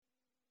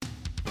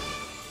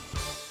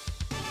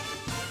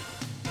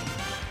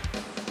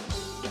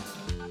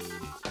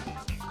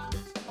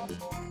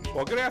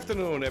Well, good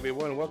afternoon,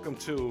 everyone. Welcome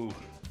to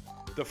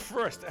the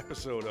first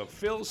episode of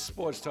Phil's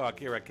Sports Talk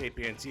here at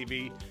KPN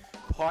TV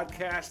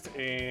podcast.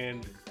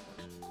 And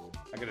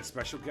I got a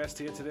special guest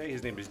here today.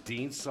 His name is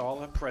Dean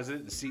Sala,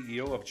 President and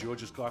CEO of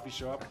George's Coffee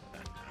Shop.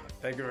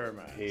 Thank you very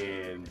much.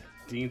 And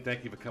Dean,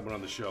 thank you for coming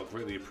on the show.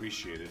 Greatly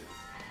appreciated.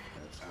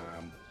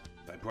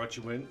 I brought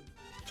you in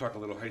to talk a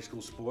little high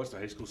school sports. The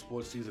high school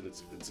sports season,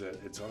 it's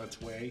on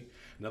its way.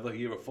 Another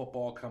year of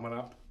football coming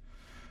up.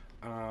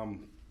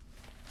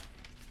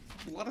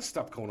 A lot of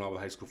stuff going on with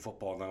high school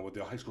football now, with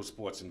the high school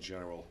sports in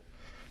general.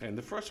 And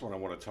the first one I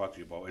want to talk to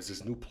you about is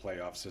this new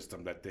playoff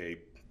system that they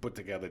put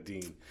together,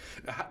 Dean.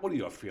 What are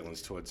your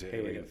feelings towards it? I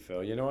hate it,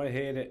 Phil. You know, I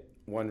hate it.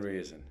 One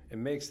reason. It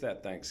makes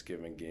that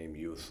Thanksgiving game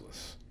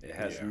useless. It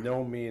has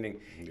no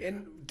meaning. Yeah.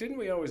 And didn't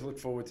we always look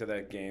forward to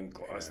that game,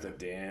 Gloucester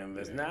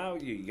Danvers? Yeah. Now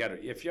you got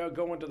to, if you're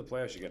going to the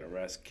playoffs, you got to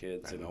rest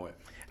kids. I know it.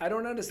 I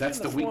don't understand. That's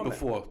the week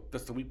before.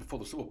 That's the week before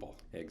the Super Bowl.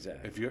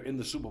 Exactly. If you're in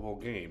the Super Bowl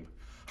game,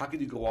 how can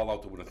you go all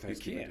out to win a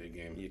Thanksgiving Day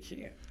game? You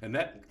can't. And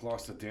that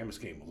Gloucester Danvers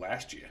game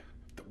last year,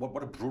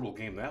 what a brutal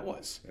game that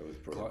was. It was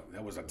brutal.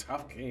 That was a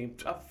tough game,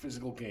 tough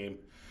physical game.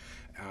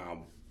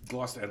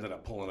 Gloucester ended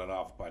up pulling it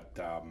off, but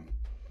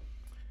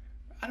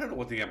I don't know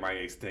what the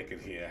MIA's thinking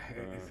here.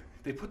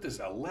 They put this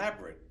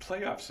elaborate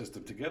playoff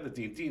system together,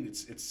 Dean.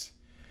 It's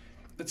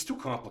too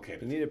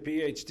complicated. You need a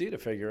PhD to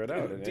figure it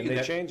out, and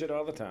they change it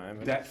all the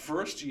time. That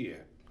first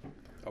year,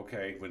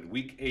 okay, when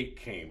Week 8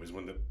 came, is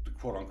when the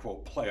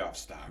quote-unquote playoffs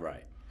started.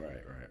 Right.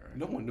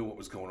 No one knew what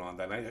was going on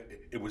that night.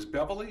 It was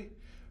Beverly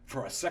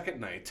for a second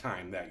night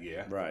time that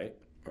year. Right.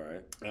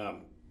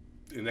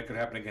 And that could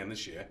happen again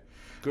this year.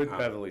 Good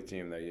Beverly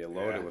team that year,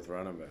 loaded with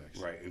running backs.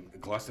 Right, and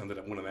Gloucester ended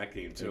up winning that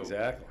game too.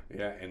 Exactly.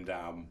 Yeah, and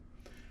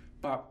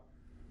but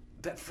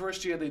that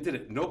first year they did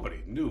it,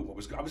 nobody knew what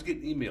was. I was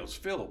getting emails,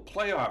 Phil,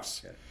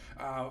 playoffs.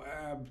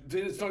 Yeah.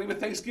 It's not even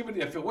Thanksgiving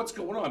yet, Phil. What's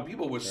going on?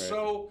 People were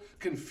so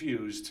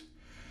confused.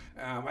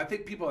 I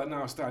think people are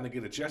now starting to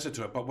get adjusted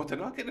to it, but what they're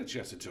not getting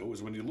adjusted to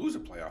is when you lose a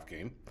playoff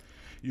game,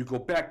 you go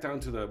back down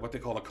to what they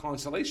call the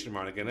consolation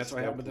round again. That's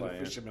what happened to the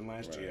Fishermen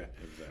last year.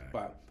 Exactly.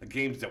 But the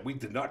games that we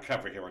did not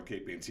cover here on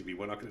KPN TV,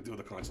 we're not going to do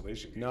the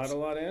consolation games. Not a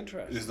lot of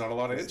interest. There's not a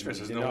lot of interest.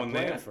 There's no one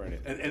there. For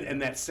anything. And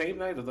that same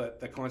night of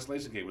the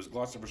consolation game was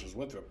Gloucester versus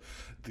Winthrop.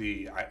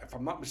 If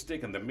I'm not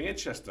mistaken, the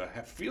Manchester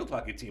field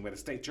hockey team had a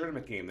state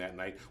tournament game that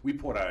night. We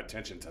put our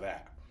attention to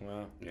that.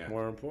 Well,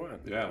 more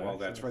important. Yeah, well,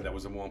 that's right. That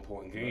was a more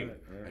important game.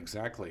 Right.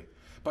 Exactly.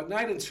 But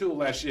 9-2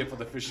 last year for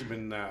the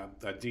Fishermen,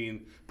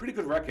 Dean. Pretty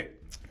good record.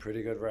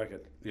 Pretty good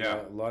record.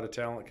 Yeah. A lot of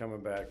talent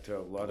coming back too.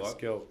 A lot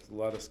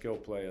of skill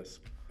players.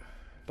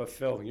 But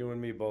Phil, you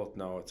and me both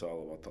know it's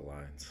all about the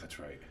lines. That's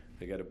right.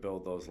 They got to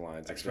build those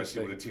lines.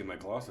 Especially with a team like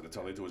Gloucester, that's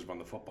all they do is run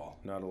the football.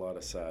 Not a lot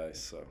of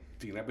size, so.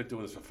 Dean, I've been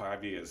doing this for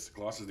 5 years.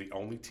 Gloucester's the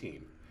only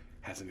team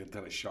hasn't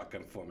done a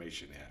shotgun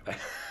formation yet.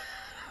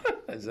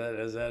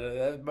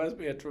 That must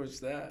be a true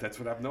stat. That's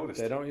what I've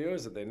noticed. They don't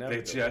use it. They never.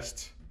 They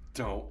just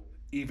don't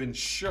even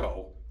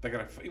show. They're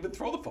gonna even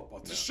throw the football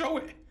to show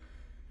it.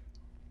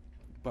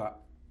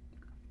 But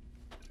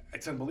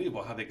it's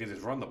unbelievable how they can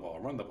just run the ball,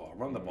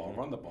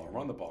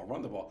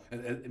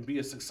 and be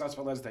as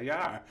successful as they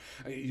are.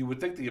 You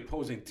would think the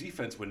opposing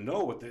defense would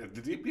know what the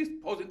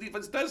opposing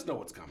defense does know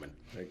what's coming.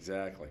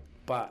 Exactly.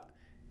 But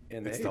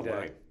in the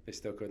heyday, they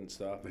still couldn't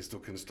stop it. They still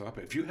couldn't stop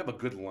it. If you have a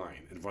good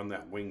line and run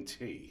that wing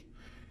T,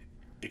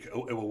 it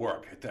will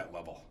work at that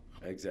level.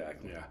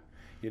 Exactly. Yeah.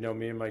 You know,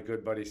 me and my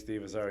good buddy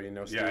Steve Azar,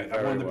 Steve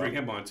I wanted to bring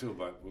him on too,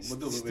 but we'll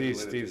do it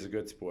Steve's a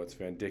good sports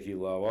fan. Dickie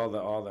Lowe,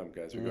 all them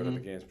guys. We go to the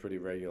games pretty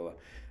regular.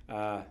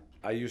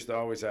 I used to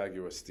always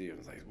argue with Steve. I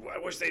was like, I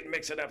wish they'd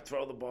mix it up,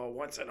 throw the ball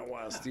once in a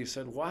while. Steve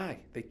said, why?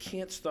 They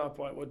can't stop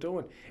what we're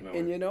doing.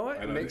 And you know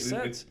what? It makes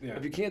sense.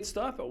 If you can't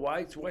stop it,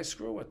 why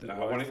screw with it?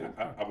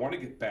 I want to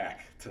get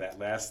back to that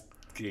last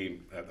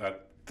game,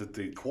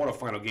 the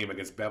quarterfinal game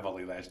against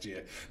Beverly last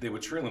year. They were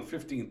trailing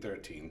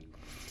 15-13.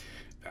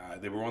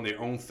 They were on their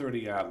own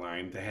 30-yard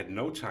line. They had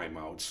no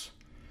timeouts.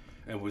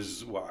 And it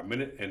was, a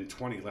minute and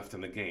 20 left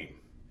in the game.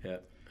 Yeah.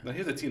 Now,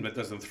 here's a team that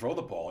doesn't throw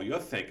the ball. You're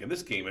thinking,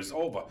 this game is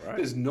over. Right.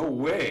 There's no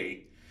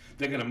way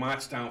they're going to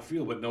march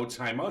downfield with no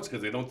timeouts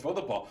because they don't throw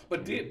the ball.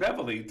 But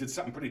Beverly did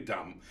something pretty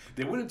dumb.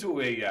 They went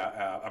into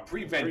a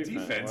prevent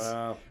defense,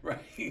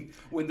 right?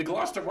 When the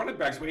Gloucester running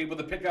backs were able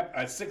to pick up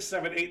 6,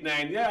 7, 8,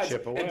 9 yards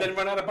and then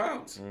run out of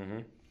bounds. Mm-hmm.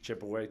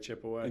 Chip away.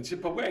 And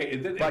chip away.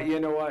 And then, but you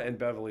know what? In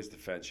Beverly's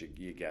defense,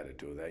 you got to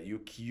do that.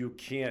 You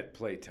can't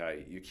play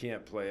tight. You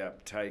can't play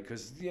up tight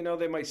because,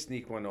 they might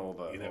sneak one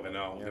over. You never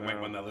know. They might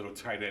run that little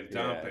tight end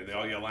dump and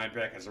all your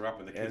linebackers are up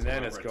and the kids and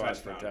then it's gone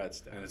for a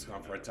touchdown. And it's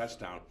gone for a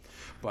touchdown.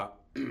 But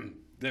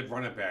they're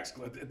running backs.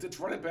 It's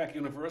running back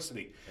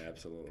university.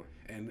 Absolutely.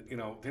 And,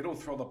 they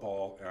don't throw the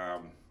ball.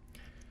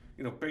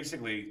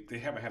 basically they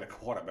haven't had a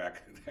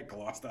quarterback at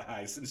Gloucester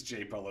High since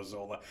Jay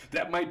Palazola.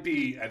 That might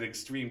be an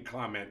extreme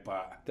comment,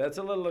 but That's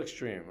a little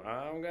extreme.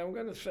 I'm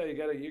going to say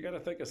you got to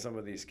think of some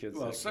of these kids.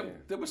 well,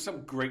 there was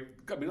some great,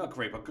 I mean, not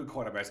great, but good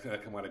quarterbacks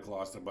that come out of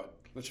Gloucester. But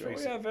let's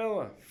face it,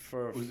 Villa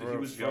for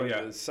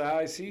yeah. the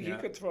size, he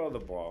could throw the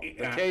ball. The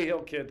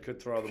Cahill kid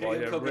could throw the ball.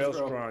 He had a real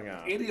strong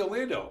arm. Andy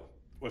Orlando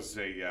was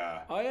Oh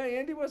yeah,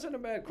 Andy wasn't a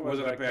bad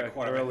quarterback.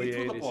 Early He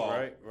threw 80s, the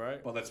ball,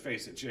 right. Well, let's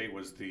face it, Jay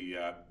was he's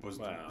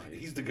the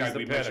he's guy the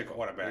we measure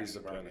pinnacle. quarterbacks He's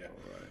the around pinnacle,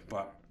 here. right.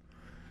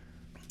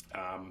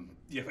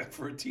 But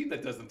for a team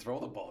that doesn't throw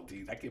the ball,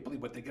 Dean, I can't believe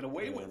what they get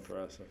away with.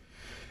 Impressive.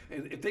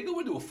 And if they go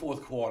into a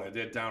fourth quarter,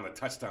 they're down a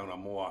touchdown or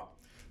more.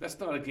 That's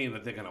not a game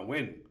that they're going to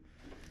win,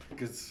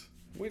 because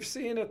We've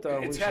seen it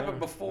though. it's happened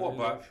before.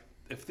 But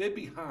if they're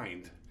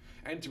behind,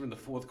 entering the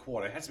fourth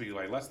quarter, it has to be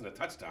like less than a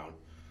touchdown.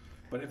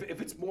 But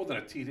if it's more than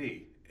a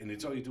TD, and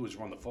it's all you do is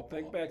run the football.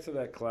 Think back to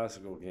that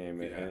classical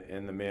game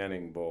in the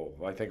Manning Bowl.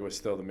 I think it was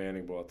still the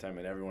Manning Bowl at the time,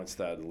 and everyone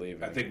started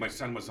leaving. I think my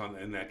son was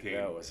in that game.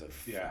 That was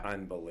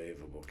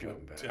unbelievable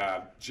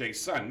comeback. Jay's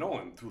son,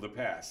 Nolan, threw the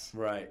pass.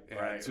 Right.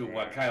 To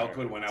Kyle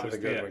Goodwin. I was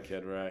the there. Goodwin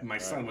kid, right. My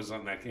son was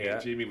on that game. Yeah.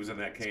 Jamie was in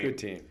that game. It's a good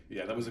team.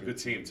 Yeah, that was a good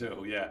team,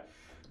 too. Yeah.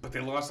 But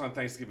they lost on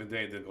Thanksgiving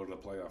Day and didn't go to the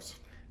playoffs.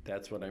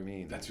 That's what I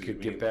mean. That's what Could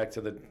you get mean. back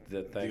to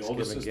the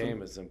Thanksgiving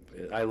game.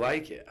 I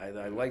like it.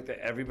 I like that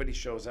everybody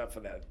shows up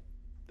for that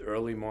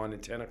early morning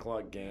 10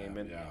 o'clock game,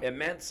 and it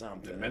meant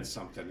something. It meant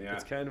something, yeah.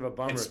 It's kind of a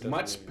bummer. It's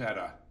much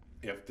better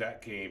if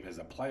that game has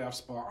a playoff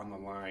spot on the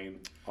line.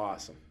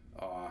 Awesome.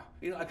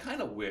 I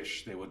kind of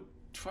wish they would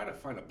try to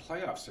find a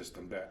playoff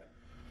system that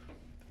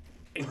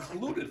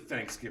included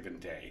Thanksgiving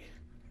Day.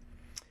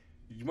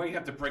 You might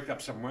have to break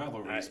up some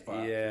rivalries,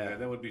 but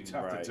that would be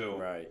tough to do.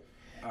 Right.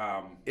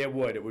 It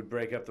would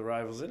break up the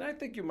rivals, and I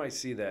think you might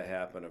see that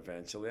happen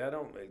eventually.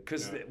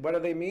 Because what do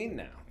they mean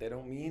now? They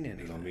don't mean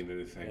anything. They don't mean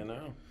anything. You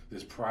know,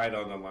 there's pride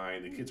on the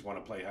line. The kids want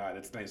to play hard.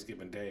 It's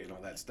Thanksgiving Day and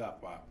all that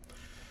stuff. But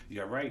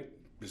you're right.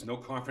 There's no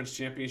conference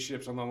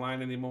championships on the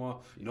line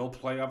anymore. No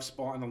playoff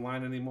spot on the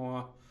line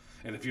anymore.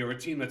 And if you're a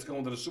team that's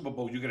going to the Super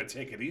Bowl, you're going to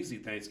take it easy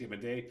Thanksgiving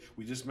Day.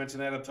 We just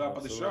mentioned that at the top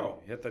of the show.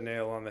 Hit the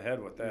nail on the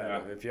head with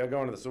that. Yeah. If you're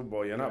going to the Super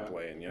Bowl, you're not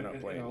playing. You're not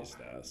playing your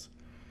stars.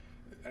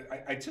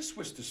 I just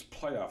wish this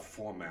playoff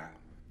format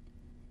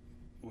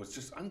was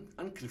just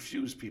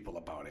unconfuse people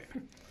about it.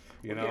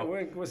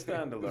 We're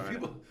starting to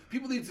learn.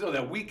 People need to know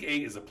that Week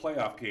 8 is a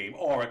playoff game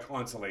or a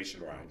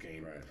consolation round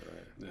game. Right.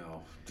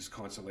 No, this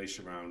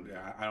consolation round.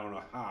 I don't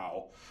know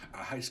how a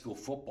high school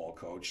football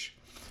coach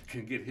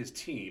can get his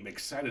team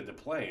excited to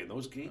play in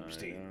those games,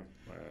 I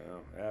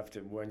know.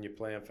 After when you're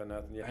playing for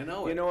nothing, I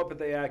know. You know what? But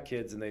they are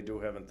kids, and they do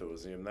have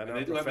enthusiasm. They're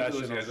not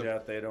professionals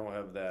yet. They don't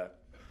have that.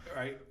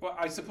 Right. Well,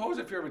 I suppose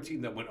if you're a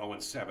team that went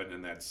 0-7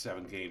 in that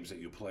 7 games that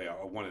you play,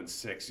 or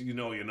 1-6,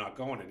 you're not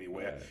going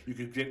anywhere. Right. You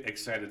could get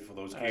excited for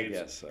those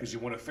games because you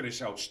want to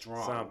finish out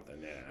strong.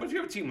 Something, yeah. But if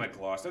you're a team like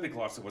Gloucester, I think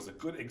Gloucester was a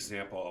good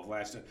example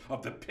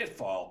of the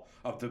pitfall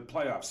of the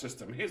playoff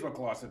system. Here's what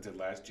Gloucester did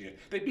last year.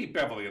 They beat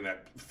Beverly in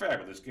that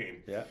fabulous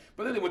game. Yeah.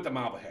 But then they went to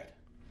Marblehead.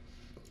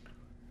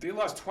 They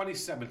lost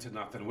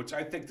 27-0, which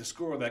I think the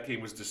score of that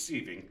game was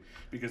deceiving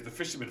because the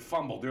Fishermen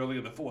fumbled early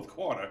in the fourth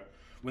quarter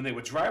when they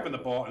were driving the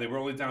ball and they were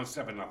only down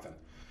 7-0.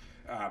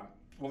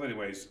 Well,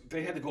 anyways,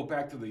 they had to go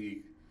back to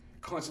the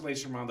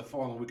consolation round the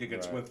following week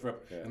against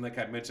Winthrop. Yeah. And like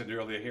I mentioned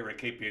earlier here at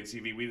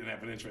KPNCV, we didn't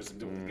have an interest in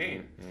doing the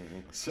game.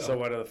 So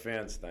what are the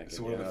fans thinking?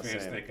 So what are the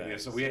fans thinking? Yeah,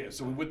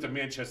 so we went to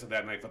Manchester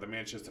that night for the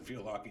Manchester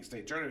Field Hockey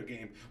State Tournament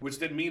game, which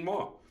didn't mean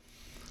more.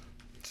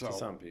 So to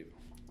some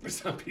people.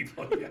 Some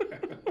people, yeah.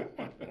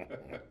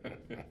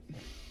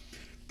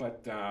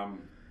 But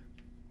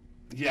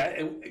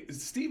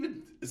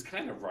Steven is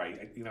kind of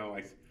right.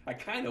 I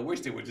kind of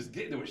wish they would just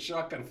get into a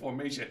shotgun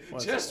formation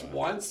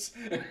once.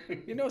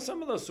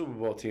 Some of those Super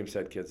Bowl teams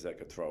had kids that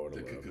could throw it a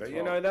little bit.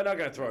 They're not going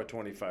to throw it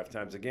 25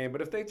 times a game,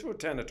 but if they threw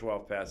 10 to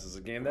 12 passes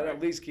a game, that at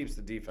least keeps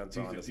the defense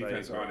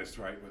honest.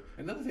 Right?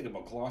 Another thing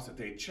about Gloucester,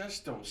 they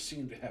just don't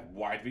seem to have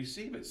wide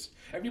receivers.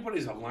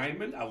 Everybody's a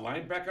lineman, a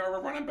linebacker, or a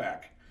running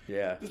back.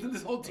 Yeah. Doesn't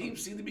this whole team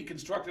seem to be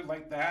constructed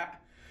like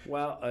that?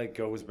 Well, it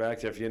goes back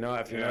to if you're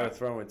not a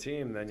throwing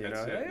team, then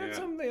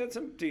they had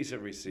some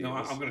decent receivers. No,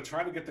 I'm going to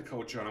try to get the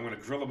coach on. I'm going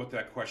to grill him with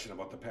that question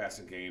about the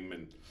passing game,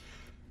 and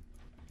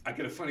I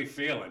get a funny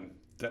feeling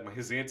that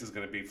his answer is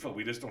going to be, Phil,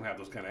 we just don't have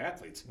those kind of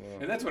athletes,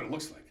 and that's what it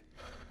looks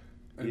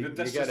like. You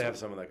got to have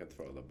someone that can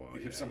throw the ball.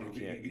 You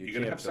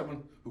got to have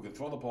someone who can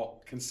throw the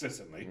ball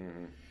consistently,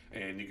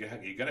 and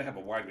you got to have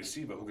a wide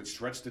receiver who can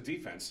stretch the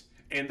defense,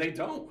 and they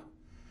don't.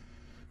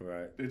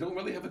 Right. They don't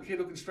really have a kid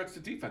who can stretch the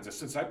defense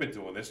since I've been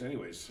doing this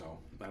anyways, so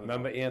I don't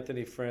Remember know.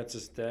 Anthony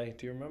Francis Day?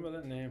 Do you remember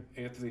that name?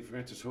 Anthony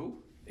Francis who?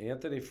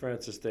 Anthony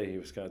Francis Day. He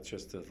was got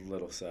just a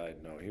little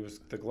side note. He was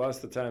the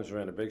Gloucester Times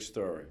ran a big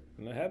story,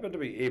 and it happened to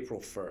be April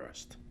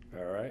 1st.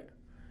 All right,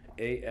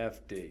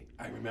 AFD.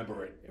 I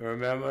remember it.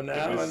 Remember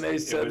now when they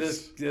said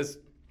this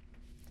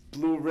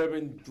blue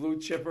ribbon, blue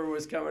chipper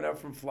was coming up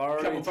from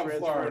Florida. Coming He from transferred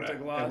Florida. to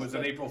Gloucester. It was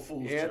an April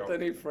Fool's joke.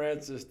 Anthony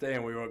Francis Day,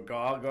 and we all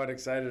got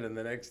excited, and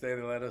the next day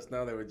they let us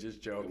know they were just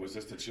It joking. was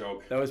just a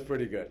joke. That was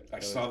pretty good. I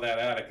saw that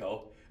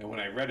article, and when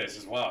I read it, I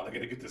says, wow, they're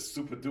going to get this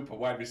super duper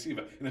wide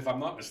receiver. And if I'm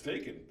not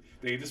mistaken,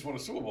 they just won a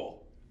Super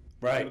Bowl.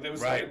 Right, They were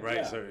right, saying, right.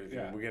 yeah, So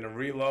yeah. we're going to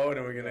reload,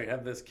 and we're going to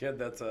have this kid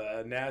that's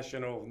a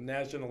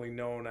nationally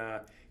known.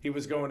 He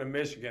was going to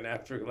Michigan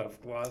after he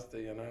left Gloucester,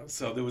 you know.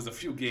 So there was a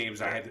few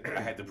games I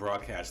had to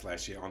broadcast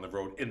last year on the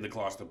road in the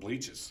Gloucester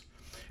bleachers.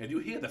 And you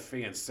hear the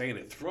fans saying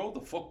it, throw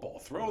the football,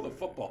 throw the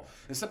football.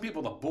 And some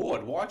people are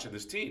bored watching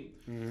this team.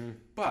 Mm-hmm.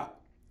 But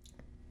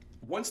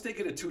once they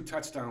get a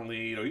 2-touchdown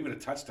lead or even a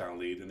touchdown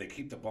lead and they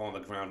keep the ball on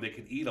the ground, they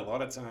can eat a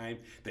lot of time,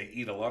 they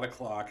eat a lot of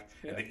clock,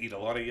 and they eat a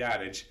lot of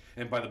yardage.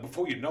 And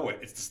before you know it,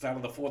 it's the start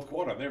of the fourth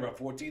quarter and they're up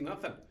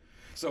 14-0.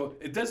 So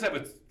it does have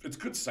its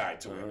good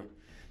side to it.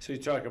 So you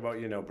talk about,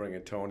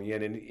 bringing Tony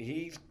in, and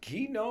he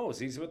knows.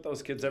 He's with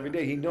those kids every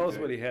day. He knows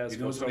what he has. He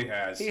knows what he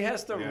has. He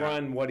has to Yeah.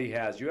 run what he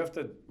has. You have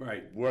to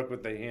Right. work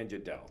with the hand you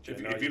dealt.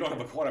 If you don't have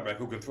a quarterback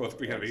who can throw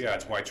 300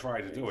 yards, why try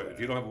to do it? If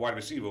you don't have a wide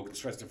receiver who can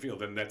stretch the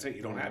field, then that's it.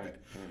 You don't have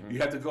it. You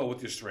have to go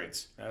with your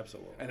strengths.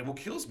 Absolutely. And what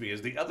kills me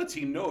is the other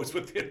team knows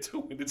what they're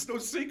doing. It's no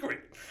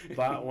secret.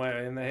 But when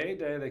in the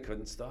heyday, they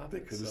couldn't stop it.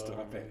 They couldn't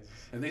stop it.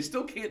 And they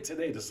still can't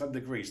today to some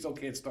degree. Still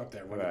can't stop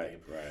that running Right,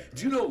 game. right.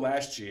 Do you know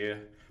last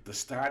year the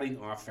starting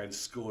offense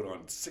scored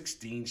on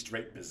 16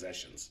 straight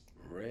possessions?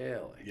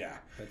 Really? Yeah.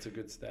 That's a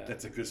good stat.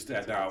 That's a good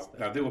stat.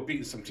 Now they were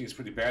beating some teams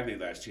pretty badly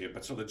last year,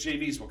 but so the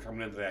JVs were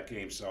coming into that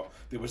game, so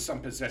there was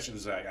some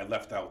possessions I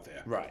left out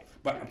there. Right.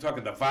 But I'm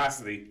talking the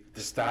varsity,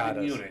 the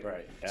starting starters, unit,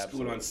 right, scored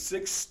absolutely. on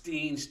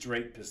 16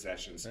 straight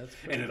possessions, That's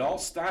and pretty it all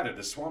started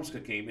the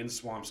Swampscott game in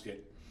Swampscott,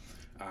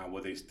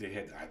 where they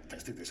had I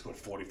think they scored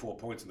 44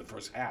 points in the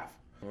first half,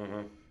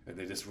 and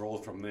they just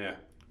rolled from there.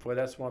 Boy,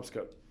 that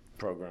Swampscott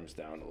program's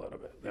down a little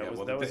bit. That Yeah,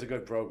 was they- a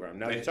good program.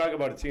 Now they- you talk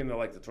about a team that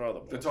like to throw the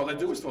ball. That's all they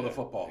do is throw the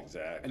football.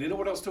 Exactly. And you know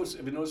what else too?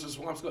 If you notice the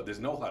Swampscott,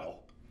 there's no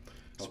huddle.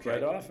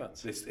 Spread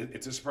offense.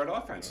 It's a spread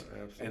offense,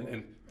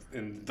 Absolutely.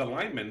 and the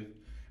linemen,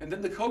 and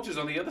then the coaches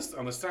on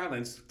the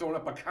sidelines throwing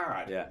up a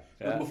card. Yeah,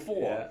 Number yeah, 4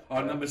 yeah,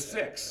 or yeah, number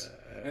 6,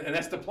 and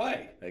that's the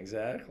play.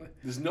 Exactly.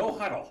 There's no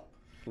huddle.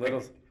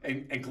 Little-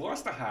 And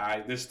Gloucester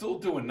High, they're still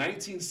doing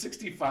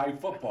 1965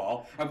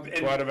 football. And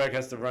Quarterback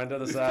has to run to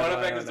the the sideline.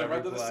 quarterback has to on run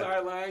every to the play.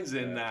 sidelines,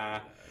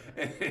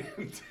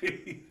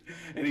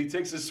 and he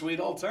takes his sweet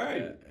old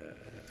time.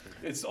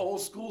 It's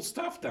old school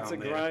stuff down It's a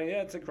there. grind.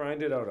 Yeah, it's a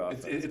grinded out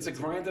offense. It's a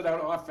grinded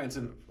out offense,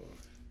 and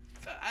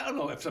I don't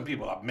know if some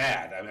people are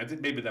mad. I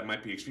think maybe that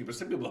might be extreme, but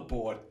some people are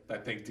bored. I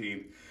think,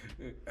 Dean.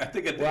 I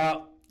think.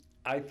 Well,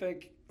 I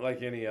think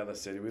like any other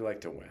city, we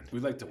like to win. We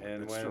like to win.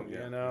 And That's when true,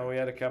 yeah. we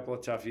had a couple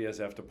of tough years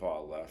after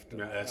Paul left.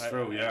 Yeah, that's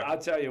true, yeah. I'll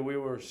tell you, we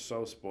were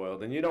so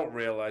spoiled, and you don't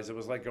realize it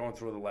was like going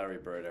through the Larry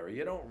Bird era.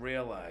 You don't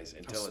realize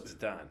until it's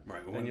done. Right,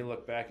 Then you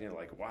look back and you're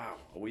like, wow,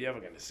 are we ever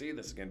going to see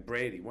this again?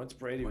 Once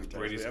Brady retires,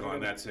 Brady's we ever gone,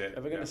 gonna- that's it.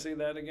 Ever going Yeah. to see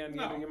that again?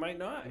 No. You might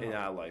not in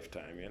our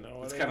lifetime. You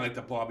know, It's kind of like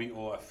the Bobby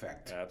Orr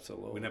effect.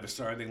 Absolutely. We never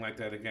saw anything like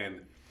that again,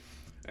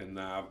 and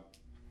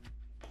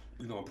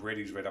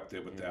Brady's right up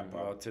there with that.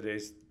 Well,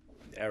 today's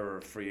era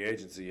of free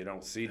agency, you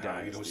don't see You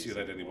dynasties. don't see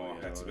that anymore.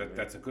 you know what I mean?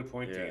 That's a good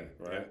point, Yeah, Dean.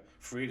 right. Yeah.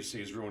 Free agency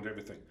has ruined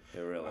everything. It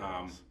really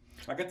is.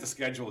 I got the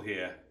schedule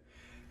here.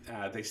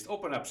 They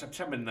open up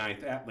September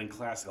 9th at Lynn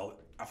Classical,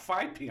 a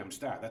 5 p.m.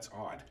 start. That's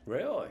odd.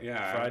 Really?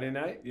 Yeah. Friday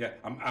night? Yeah,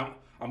 I'm going.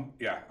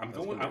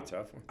 gonna be a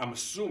tough one. I'm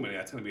assuming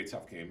that's going to be a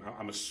tough game.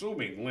 I'm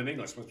assuming Lynn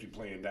English must be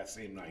playing that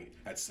same night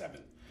at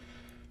 7.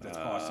 That's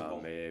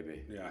possible.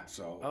 Maybe. Yeah.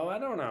 So. Oh, I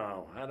don't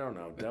know.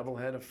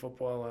 Doubleheader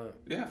football.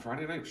 Yeah,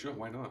 Friday night. Sure,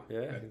 why not?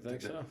 Yeah, you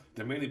think so?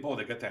 The mainly bowl.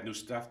 They got that new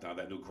stuff now,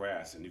 that new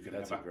grass, and you can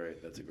That's have a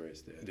great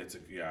stadium.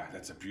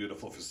 That's a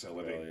beautiful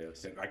facility. It really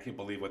is. I can't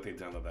believe what they've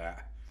done to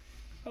that.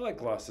 I like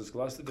Gloucester's.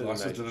 Gloucester did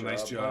Gloucester a did a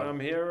nice nice job. job. But I'm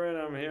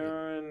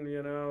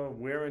hearing,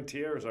 wear and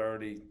tear is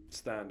already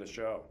starting to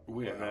show.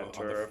 On that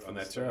turf. on and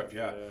that stuff, turf,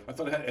 yeah. I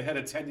thought it had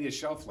a 10-year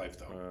shelf life,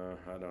 though.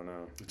 I don't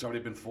know. It's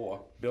already been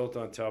 4. Built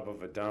on top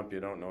of a dump, you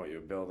don't know what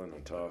you're building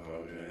on top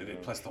of. And then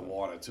plus the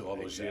water, too, all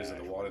those years of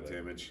the water Exactly.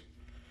 damage.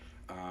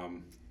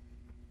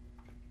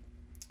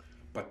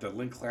 But the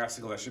Lynn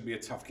Classical, that should be a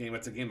tough game.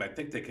 It's a game I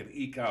think they can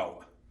eke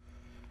out.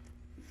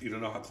 You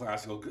don't know how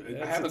Classical. I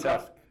It's a haven't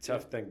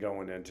tough thing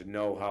going in to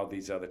know how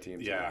these other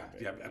teams Yeah, are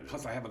yeah. gonna be. And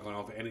plus, I haven't gone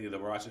over any of the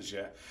rosters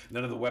yet.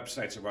 None of the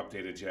websites are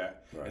updated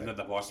yet, Right. and then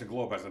the Boston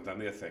Globe hasn't done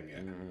their thing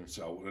yet.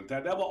 So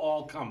that will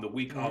all come the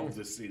week of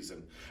this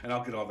season, and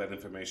I'll get all that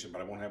information,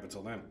 but I won't have it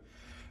till then,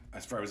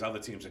 as far as other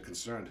teams are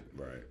concerned.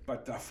 Right.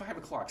 But 5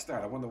 o'clock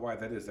start. I wonder why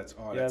that is. That's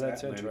odd. Yeah,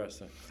 that's at Lynn.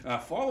 interesting.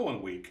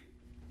 Following week,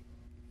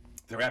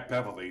 they're at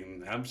Beverly,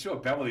 and I'm sure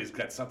Beverly's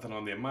got something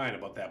on their mind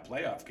about that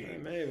playoff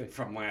game maybe.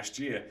 from last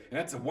year, and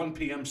that's a 1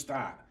 p.m.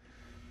 start.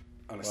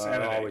 On a Well,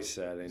 Saturday. always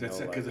Saturday, no Because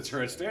lights. it's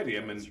Herd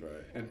Stadium, and That's right.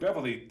 and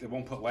Beverly, they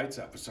won't put lights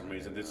up for some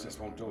reason. They just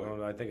won't do it.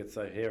 Well, I think it's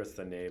here. It's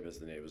the neighbors.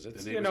 It's neighbors.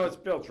 it's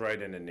built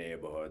right in the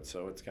neighborhood,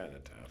 so it's kind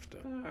of tough to.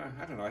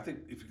 I don't know. I think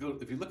if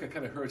you look at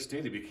kind of Herd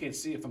Stadium, you can't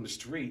see it from the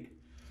street.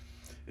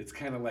 it's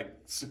kind of like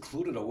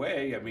secluded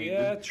away. I mean,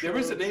 Yeah, there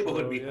is a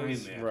neighborhood true, behind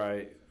yes, there.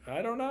 Right.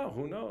 I don't know.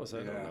 Who knows? I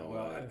don't know.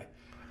 Well,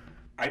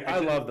 I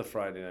love the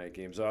Friday night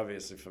games.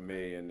 Obviously, for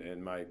me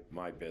and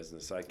my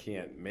business, I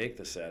can't make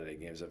the Saturday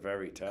games. They're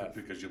very tough.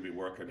 Because you'll be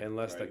working.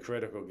 Unless right? the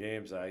critical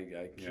games, I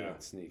can't Yeah.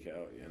 sneak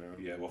out. You know.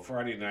 Yeah, well,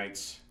 Friday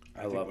nights.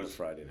 I love the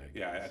Friday night.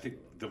 Yeah, I think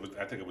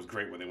it was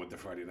great when they went to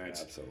Friday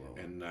nights.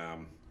 Absolutely. And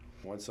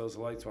Once those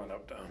lights went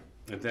up, down.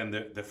 and then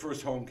the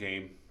first home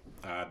game,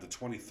 the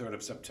 23rd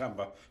of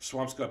September,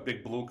 Swampscott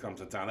Big Blue comes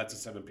to town. That's a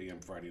 7 p.m.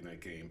 Friday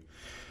night game.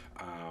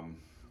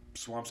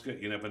 Swampscott,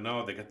 you never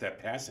know. They got that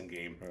passing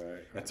game.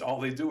 Right. That's all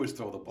they do is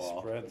throw the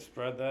ball.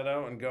 Spread that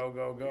out and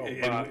go.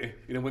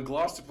 And, when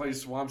Gloucester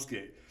plays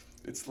Swampscott,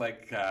 it's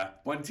like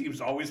one team's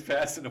always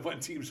passing and one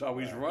team's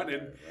always running,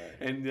 right.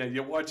 and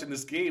you're watching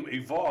this game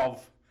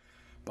evolve.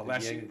 But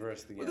last yin year,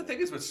 versus the well, the yang. thing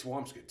is with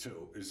Swampscott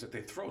too is that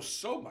they throw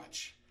so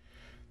much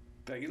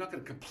that you're not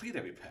going to complete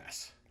every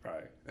pass,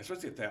 Right.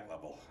 especially at that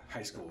level,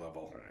 high school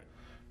level. Right.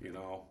 You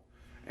know,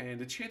 and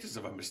the chances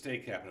of a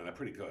mistake happening are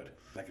pretty good,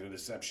 like an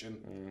interception.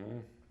 Mm-hmm.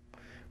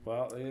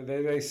 Well,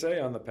 they say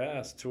on the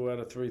pass, 2 out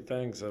of 3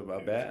 things are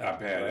bad. Not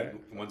bad.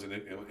 Right? One's an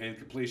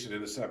incompletion,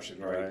 interception,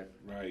 right?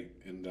 Right.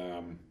 And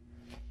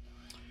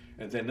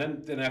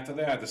then after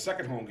that, the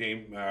second home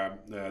game,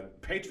 the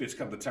Patriots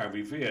come to town,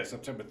 Revere,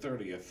 September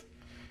 30th.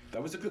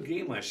 That was a good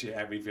game last year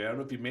at Revere. I don't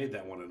know if you made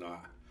that one or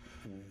not.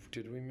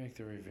 Did we make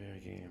the Revere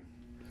game?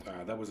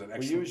 That was an We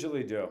excellent.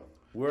 usually do.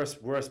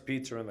 Worst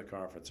pizza in the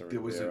conference.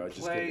 There was a I'll just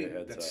give play you a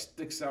heads that up.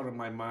 sticks out in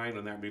my mind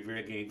on that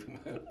Revere game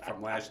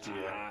from last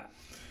year.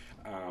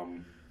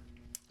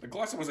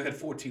 Gloucester was ahead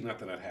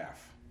 14-0 at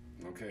half.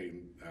 Okay,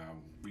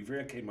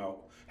 Revere came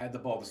out, had the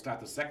ball to start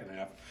the second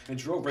half, and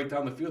drove right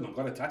down the field and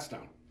got a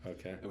touchdown.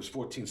 Okay. It was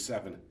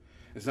 14-7.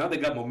 And so now they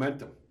got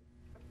momentum.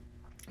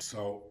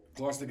 So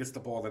Gloucester gets the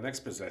ball the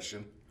next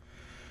possession.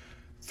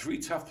 3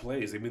 tough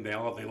plays. I mean, they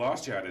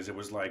lost yardage. It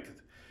was like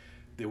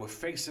they were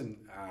facing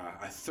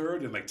a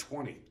third and like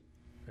 20.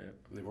 Yeah.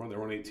 They were on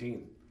their own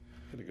 18.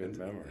 Had a good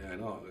memory. Yeah, I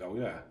know. Oh,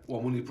 yeah.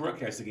 Well, when you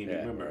broadcast the game, you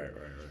remember.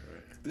 Right.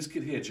 This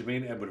kid here,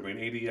 Jermaine Edward, ran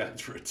 80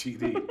 yards for a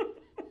TD.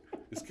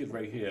 This kid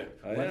right here.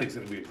 Oh, I yeah. think he's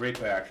going to be a great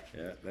back.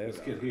 Yeah, This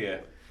kid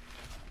here.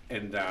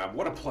 And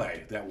what a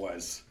play that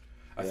was.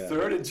 A Yeah.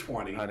 3rd and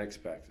 20.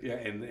 Unexpected. Yeah,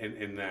 and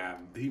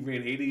he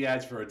ran 80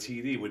 yards for a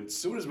TD. When as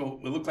soon as it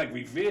looked like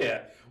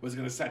Revere was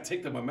going to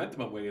take the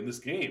momentum away in this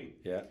game,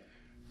 Yeah.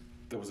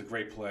 that was a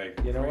great play.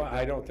 You know what?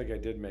 I don't think I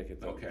did make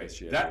it though Okay, this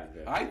year.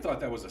 I thought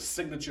that was a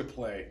signature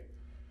play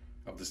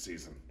of the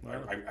season.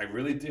 Wow. I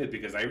really did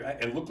because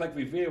it looked like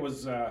Revere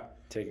was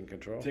Taking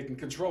control. taking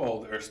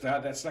control or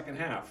start that second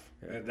half.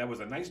 Yeah. And that was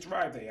a nice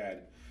drive they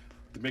had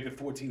to make it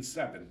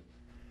 14-7.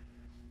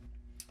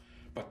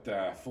 But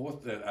a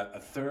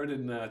 3rd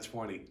and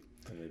 20,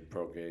 And they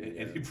broke 80.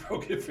 and he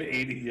broke it for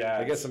 80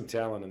 yards. I got some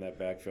talent in that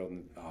backfield.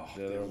 And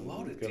they're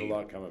loaded, got a Dean.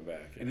 lot coming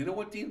back. And you know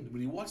what, Dean?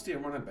 When you watch their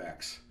running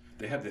backs,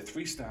 they have their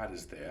 3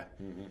 starters there,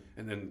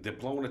 and then they're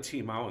blowing a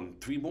team out, and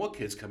 3 more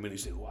kids come in. You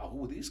say, "Wow,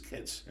 who are these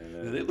kids?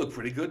 And They look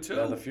pretty good too."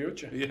 They're the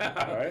future.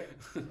 Yeah. Right?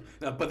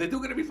 Now, but they're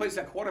going to replace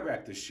that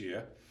quarterback this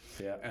year,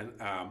 Yeah. and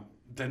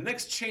the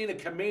next chain of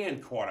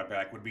command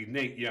quarterback would be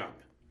Nate Young.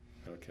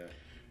 Okay.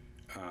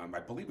 I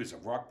believe he's a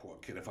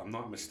Rockport kid, if I'm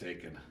not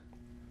mistaken.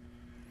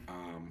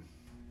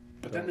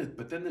 But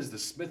then there's the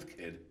Smith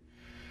kid,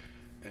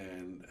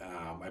 and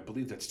I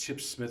believe that's Chip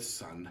Smith's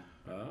son,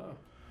 Oh,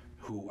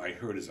 who I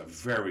heard is a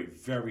very,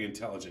 very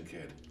intelligent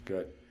kid.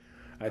 good.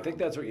 I think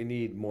that's what you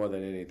need more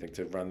than anything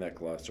to run that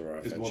Gloucester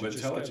offense. It's more You just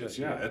intelligence,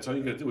 gotta- yeah. That's all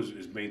you got to do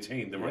is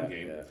maintain the run Yeah,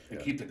 game yeah, and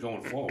yeah. keep it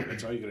going forward.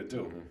 That's all you got to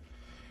do.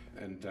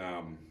 And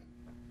I'm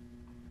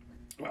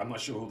not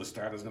sure who the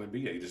starter's going to be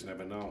yet. You just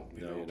never know.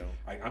 You No, know? you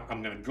don't.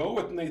 I'm going to go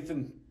with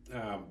Nathan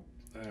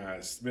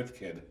Smith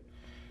kid.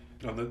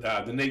 No,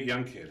 the Nate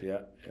Young kid.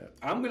 Yeah, yeah.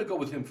 I'm going to go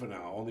with him for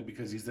now, only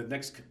because he's the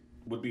next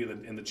would be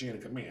in the chain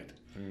of command.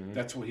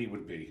 That's what he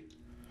would be.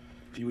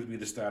 He would be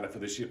the starter for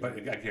this year. But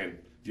again,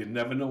 you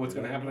never know what's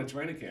going to happen at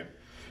training camp.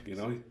 You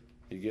know.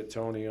 You get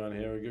Tony on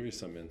here, we'll give you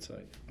some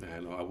insight. I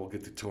know. I will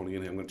get to Tony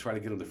in here. I'm going to try to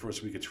get him the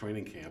first week of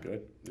training camp.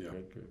 Good. Yeah.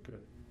 Good.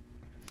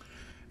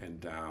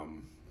 And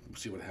we'll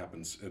see what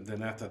happens. And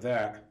then after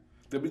that,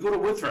 then we go to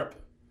Winthrop.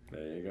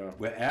 There you go.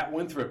 We're at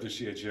Winthrop this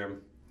year,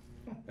 Jim.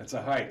 That's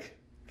a hike.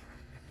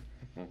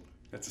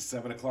 That's a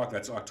 7 o'clock.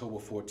 That's October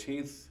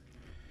 14th.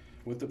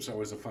 Winthrop's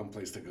always a fun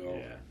place to go.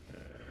 Yeah.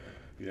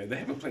 Yeah, they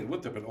haven't played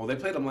Winthrop, but they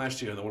played them last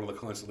year in one of the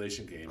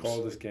consolation games.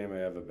 Coldest game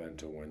I ever been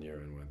to 1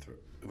 year in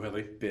Winthrop.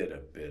 Really?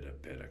 Bitter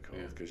cold.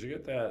 Yeah. Because you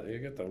get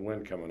the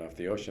wind coming off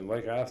the ocean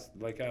like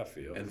our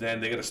field. And then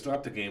they got to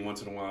stop the game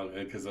once in a while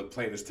because the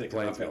plane is taking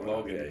Plane's off at going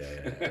off. Logan.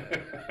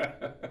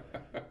 Yeah.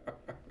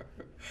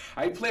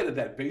 I played at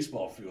that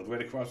baseball field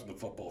right across from the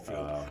football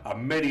field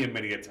many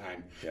a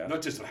time. Yeah.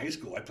 Not just in high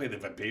school. I played in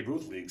the Babe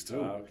Ruth leagues too.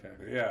 Okay.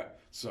 Yeah.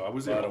 So I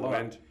was Lot there of a lot.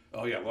 wind.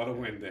 Oh yeah, a lot of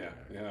wind there.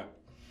 Yeah.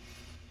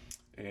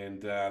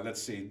 And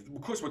let's see.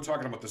 Of course, we're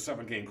talking about the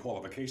 7-game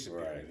qualification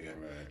period here.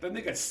 Right. Then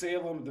they got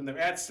Salem. Then they're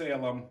at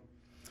Salem,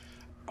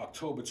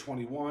 October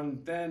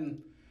 21.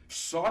 Then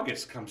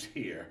Saugus comes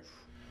here.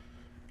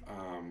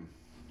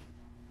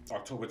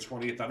 October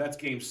 20th. Now that's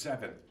Game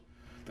 7.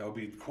 That would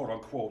be quote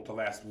unquote the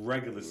last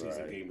regular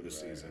season game of the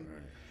season.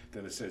 Right.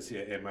 Then it says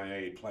here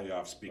MIAA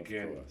playoffs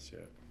begin. Of course,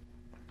 yeah.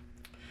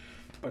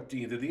 But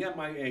Dean, did the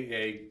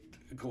MIAA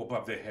go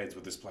above their heads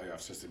with this playoff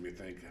system? You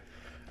think?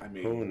 I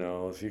mean, Who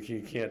knows? You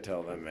can't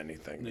tell them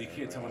anything. you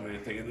can't tell them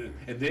anything.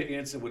 And their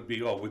answer would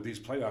be, "Oh, with these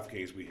playoff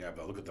games we have,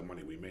 look at the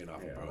money we made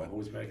off Yeah, of well, it."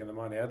 who's making the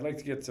money? I'd like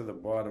to get to the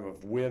bottom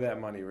of where that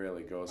money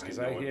really goes, because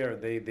I I know it. hear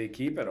they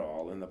keep it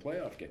all in the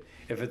playoff game.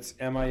 If it's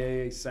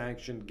MIAA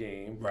sanctioned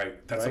game,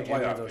 Right, that's right, a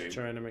any of playoff those game.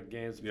 tournament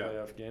games, Yeah.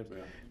 playoff games.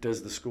 Yeah.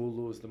 Does the school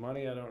lose the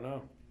money? I don't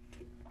know.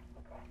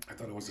 I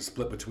thought it was a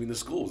split between the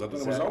schools. I thought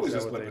Is it was that- always is a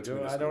that what split they between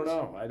do? the I schools.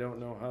 don't know. I don't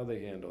know how they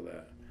handle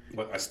that.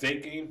 But a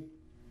state game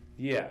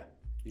Yeah.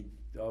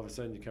 All of a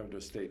sudden, you come to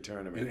a state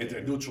tournament. and it's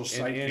a game. neutral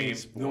site In any game.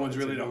 sport, No one's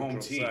it's a really the home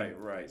neutral team. site,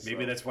 right?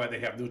 Maybe so that's why they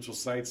have neutral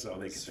sites, so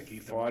they it's can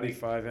keep the money.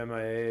 45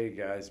 MIA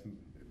guys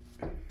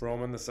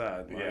roaming the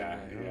sideline. Yeah,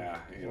 you know? yeah.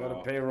 You What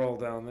know. a payroll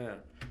down there.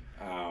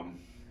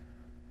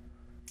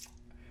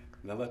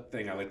 Another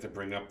thing I like to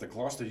bring up, the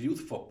Gloucester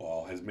youth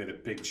football has made a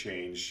big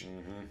change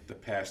the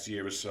past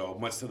year or so,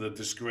 much to the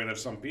disgrin of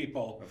some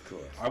people. Of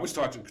course. I was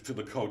talking to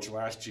the coach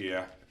last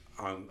year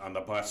on the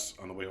bus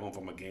on the way home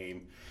from a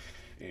game,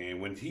 and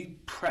when he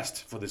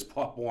pressed for this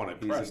Pop Warner,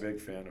 He's a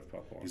big fan of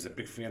Pop Warner. he's a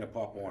big fan of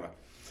Pop Warner.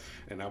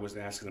 And I was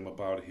asking him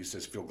about it. He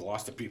says, Phil,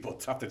 Gloucester people are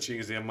tough to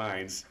change their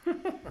minds.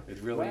 It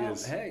really Well,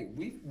 is. hey,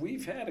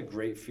 we've had a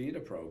great feeder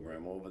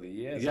program over the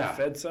years. Yeah. It's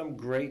fed some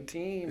great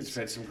teams. It's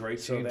fed some great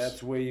So teams.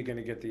 that's where you're going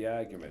to get the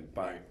argument.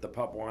 But Right. the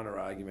Pop Warner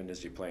argument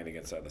is you're playing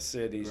against other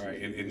cities. Right,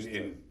 You used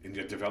to- and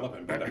you're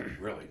developing better,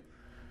 really.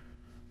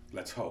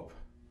 Let's hope.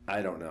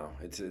 I don't know.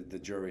 The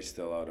jury's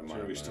still out of my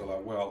Jury's mind. still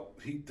out. Well,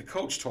 the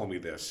coach told me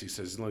this. He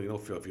says, no,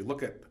 Phil, if you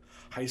look at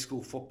high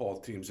school football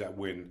teams that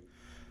win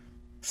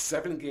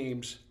 7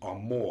 games or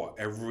more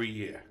every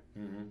year,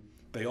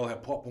 they all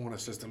have Pop Warner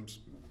systems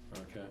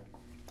Okay.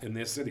 in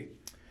their city.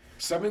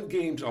 7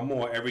 games or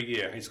more every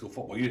year, high school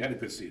football. You had a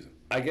good season.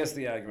 I guess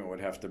the argument would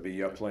have to be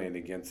you're playing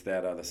against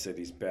that other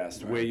city's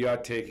best, where you're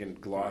taking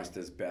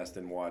Gloucester's best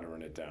and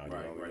watering it down.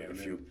 Right, You know, right. getting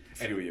a And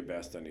few of your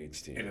best on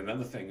each team. And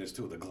another thing is,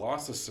 too, the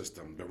Gloucester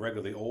system, the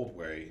regular old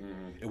way,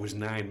 it was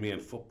 9-man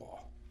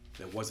football.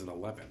 It wasn't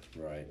 11.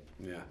 Right.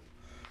 Yeah.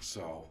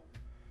 So,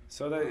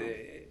 So that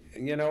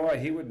you know what,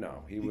 he would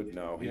know. He would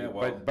know. Yeah,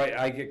 well- but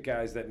I get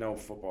guys that know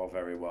football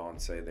very well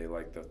and say they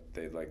like the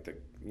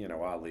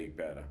our league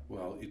better.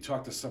 well, you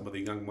talk to some of the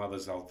young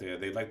mothers out there,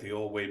 they like the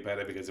old way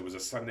better because it was a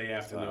Sunday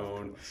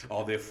afternoon.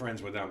 All their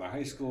friends were down to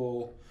high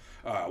school,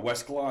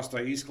 West Gloucester,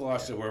 East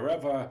Gloucester,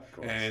 wherever,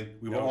 course. and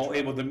we were No all trouble.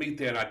 able to meet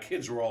there, and our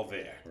kids were all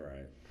there.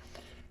 Right.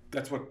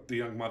 That's what the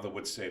young mother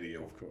would say to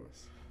you. Of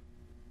course.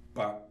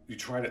 But you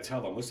try to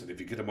tell them, listen, if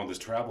you get them on this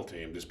travel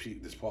team,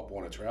 this Pop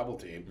Warner travel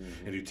team,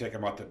 and you take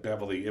them out to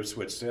Beverly,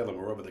 Ipswich, Salem,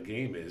 wherever the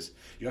game is,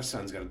 your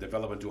son's going to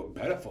develop into a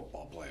better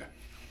football player.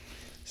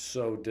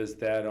 So does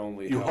that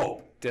only You help?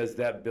 hope. Does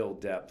that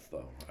build depth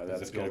though? That's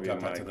Does it going to build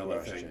be depth? my That's another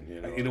question.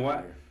 thing. You know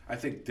what? I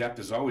think depth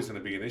is always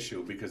going to be an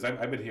issue because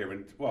I've been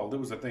hearing, well, there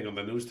was a thing on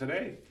the news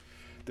today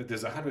that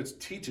there's 100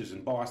 teachers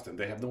in Boston.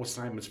 They have no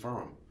assignments for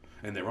them,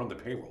 and they're on the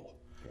payroll.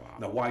 Wow.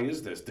 Now, why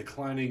is this?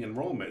 Declining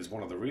enrollment is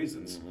one of the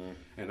reasons.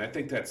 And I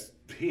think that's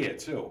here,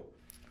 too.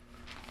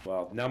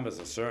 Well, numbers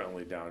are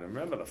certainly down. And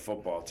remember the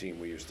football team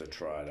we used to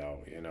trot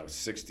out,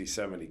 60,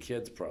 70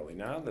 kids probably.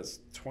 Now there's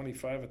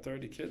 25 or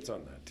 30 kids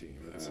on that team.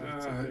 It's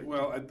a big-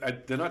 Well,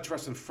 they're not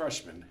dressing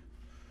freshmen.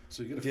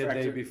 So you get a Did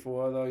factor. they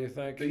before though, you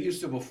think? They used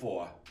to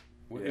before.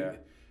 Yeah.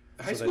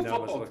 High So school the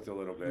numbers football looked a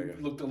little bigger.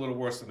 looked a little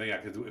worse than they are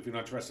because if you're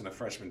not dressing a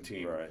freshman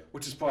team, Right.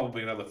 which is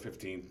probably another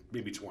 15,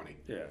 maybe 20,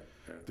 Yeah.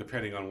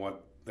 depending on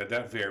what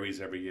that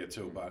varies every year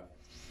too. But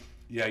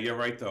yeah, you're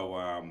right though.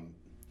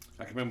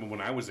 I can remember when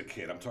I was a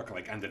kid. I'm talking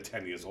like under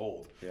 10 years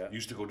old. Yeah.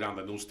 Used to go down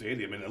to the new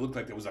stadium and it looked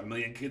like there was 1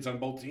 million kids on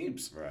both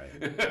teams. Right.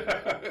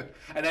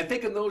 And I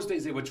think in those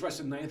days they were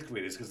dressing 9th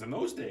graders because in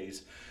those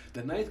days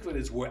the 9th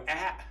graders were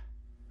at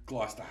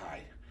Gloucester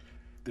High.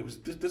 There was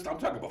this. I'm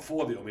talking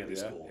before the O'Malley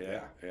School.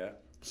 Yeah.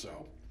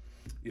 So,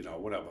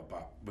 whatever.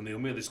 But when the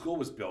O'Malley School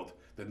was built,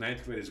 the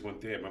 9th graders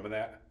went there. Remember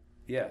that?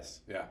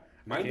 Yes. Yeah.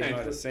 My Came out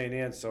of 9th. St.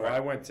 Anne's, so Right. I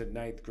went to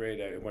 9th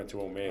grade. I went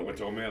to O'Malley. I went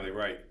to O'Malley,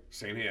 right?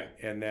 Same here.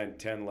 And then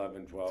 10,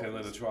 11, 12. 10,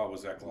 11, 12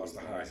 was at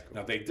Gloucester the High. high school.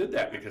 Now they did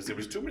that because there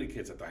was too many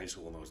kids at the high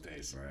school in those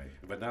days. Right.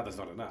 But now there's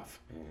not enough.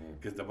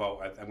 Because I'm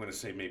going to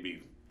say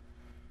maybe,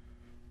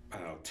 I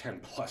don't know, 10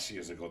 plus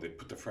years ago, they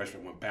put the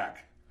freshmen went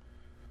back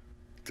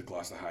to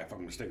Gloucester High. If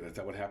I'm mistaken, is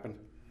that what happened?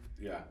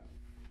 Yeah.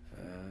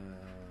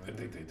 I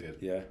think they did.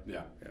 Yeah.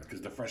 Yeah.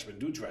 Because the freshmen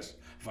do dress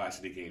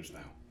varsity games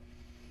now.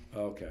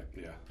 Okay.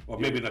 Yeah. Well,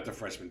 maybe not the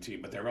freshman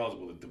team, but they're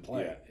eligible to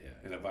play Yeah.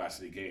 in a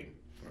varsity game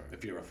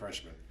if you're a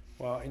freshman.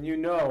 Well, and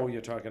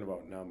you're talking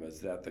about numbers,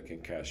 that the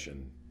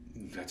concussion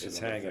That's is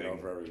another hanging thing.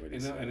 over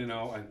everybody's And,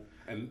 head.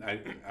 and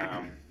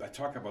I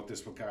talk about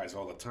this with guys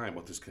all the time,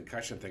 with this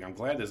concussion thing. I'm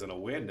glad there's an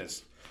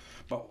awareness,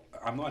 but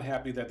I'm not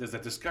happy that there's a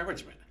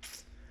discouragement.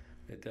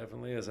 It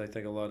definitely is. I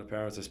think a lot of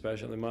parents,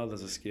 especially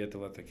mothers, are scared to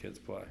let their kids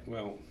play.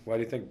 Well, Why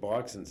do you think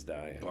boxing's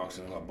dying?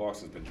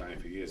 Boxing's been dying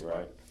for years.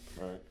 Right,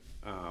 right.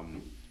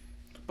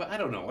 But I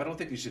don't know. I don't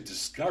think you should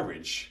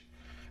discourage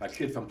a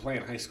kid from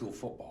playing high school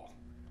football.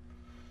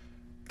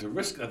 The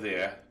risks are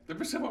there. The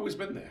risks have always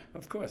been there.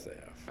 Of course they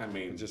have. I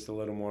mean, They're just a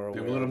little more aware.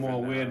 they're a little of more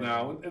it aware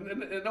now,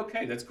 and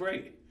okay, that's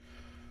great.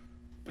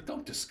 But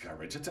don't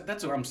discourage.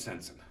 That's what I'm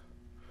sensing.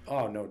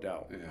 Oh, no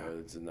doubt. Yeah.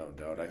 It's no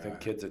doubt. I think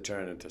kids are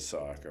turning to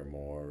soccer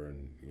more,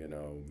 and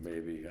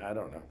maybe I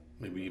don't know.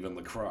 Maybe even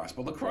lacrosse.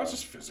 But lacrosse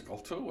is physical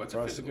too. It's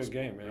Lacrosse is a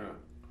physical good game, yeah.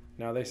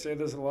 Now they say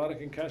there's a lot of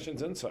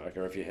concussions in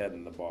soccer if you're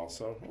heading the ball.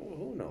 So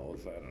who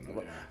knows? I don't know.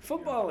 But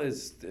football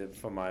is,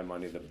 for my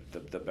money,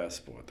 the best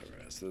sport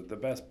there is. The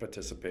best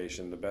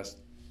participation, the best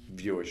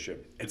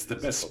viewership. It's the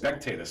best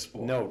spectator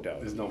sport. No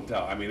doubt. There's no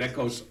doubt. I mean, that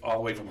goes all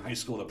the way from high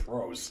school to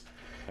pros.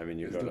 I mean,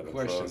 you There's go no to the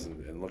question. pros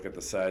and look at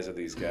the size of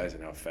these guys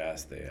and how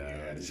fast they are.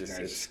 Yeah, it's these just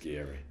guys- it's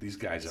scary. These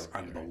guys are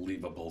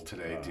unbelievable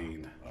today,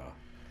 Dean.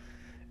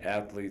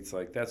 Athletes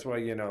that's why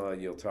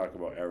you'll talk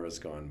about eras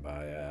gone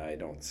by. I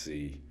don't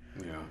see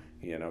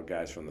Yeah.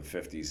 guys from the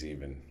 50s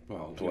even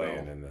Well,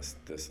 playing in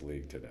this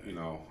league today.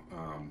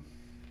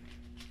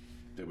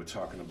 They were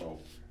talking about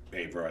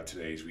A-Rod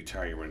today. He's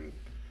retiring.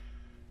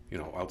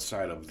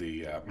 Outside of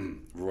the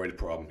roid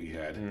problem he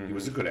had, he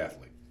was a good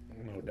athlete.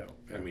 No doubt.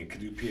 I mean, could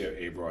you compare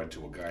A-Rod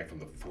to a guy from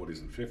the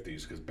 40s and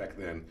 50s? Because back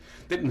then,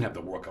 they didn't have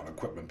the workout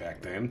equipment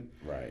back then.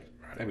 Right.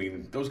 I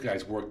mean, those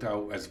guys worked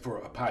out as for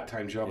a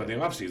part-time job in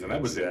the off-season.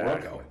 That was their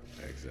workout.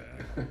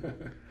 Exactly.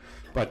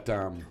 But,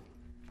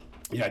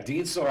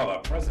 Dean Sawler,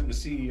 President and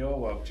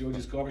CEO of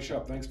George's Coffee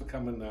Shop. Thanks for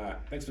coming.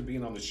 Thanks for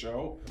being on the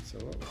show.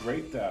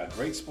 Absolutely.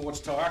 Great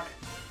sports talk.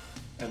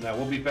 And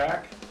we'll be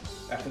back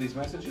after these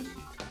messages.